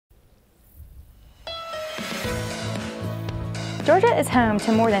Georgia is home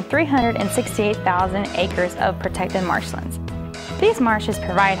to more than 368,000 acres of protected marshlands. These marshes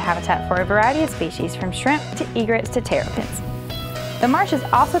provide habitat for a variety of species, from shrimp to egrets to terrapins. The marshes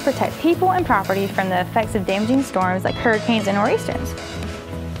also protect people and property from the effects of damaging storms like hurricanes and nor'easters.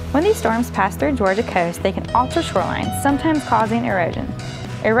 When these storms pass through Georgia coast, they can alter shorelines, sometimes causing erosion.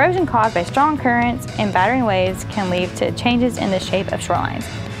 Erosion caused by strong currents and battering waves can lead to changes in the shape of shorelines.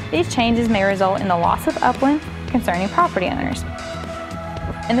 These changes may result in the loss of upland concerning property owners.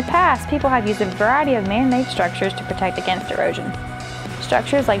 In the past, people have used a variety of man-made structures to protect against erosion.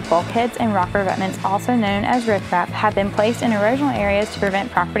 Structures like bulkheads and rock revetments, also known as riprap, have been placed in erosional areas to prevent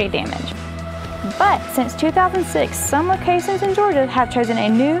property damage. But since 2006, some locations in Georgia have chosen a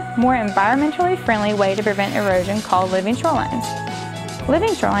new, more environmentally friendly way to prevent erosion called living shorelines. Living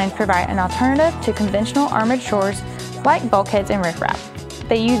shorelines provide an alternative to conventional armored shores like bulkheads and riprap.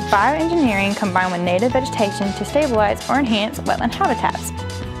 They use bioengineering combined with native vegetation to stabilize or enhance wetland habitats.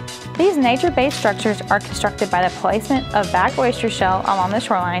 These nature-based structures are constructed by the placement of bagged oyster shell along the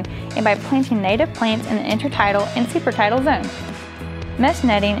shoreline and by planting native plants in the intertidal and supertidal zone. Mesh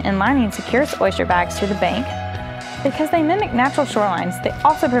netting and lining secures oyster bags to the bank. Because they mimic natural shorelines, they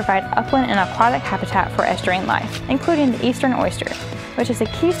also provide upland and aquatic habitat for estuarine life, including the eastern oyster, which is a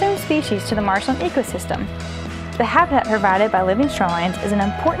keystone species to the marshland ecosystem. The habitat provided by living shorelines is an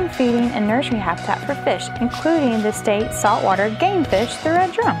important feeding and nursery habitat for fish, including the state saltwater game fish, the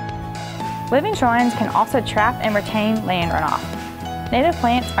red drum. Living shorelines can also trap and retain land runoff. Native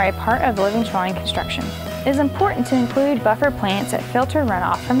plants are a part of the living shoreline construction. It is important to include buffer plants that filter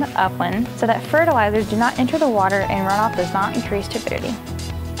runoff from the upland so that fertilizers do not enter the water and runoff does not increase turbidity.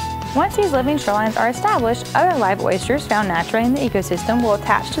 Once these living shorelines are established, other live oysters found naturally in the ecosystem will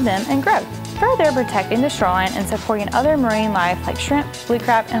attach to them and grow, further protecting the shoreline and supporting other marine life like shrimp, blue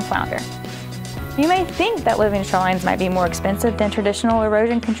crab, and flounder. You may think that living shorelines might be more expensive than traditional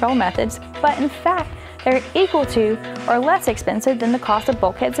erosion control methods, but in fact, they're equal to or less expensive than the cost of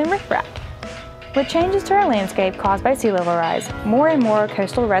bulkheads and riprap. With changes to our landscape caused by sea level rise, more and more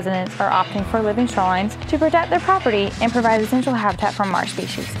coastal residents are opting for living shorelines to protect their property and provide essential habitat for marsh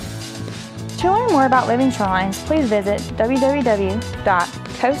species. To learn more about living shorelines, please visit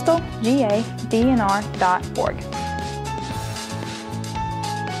www.coastalgadnr.org.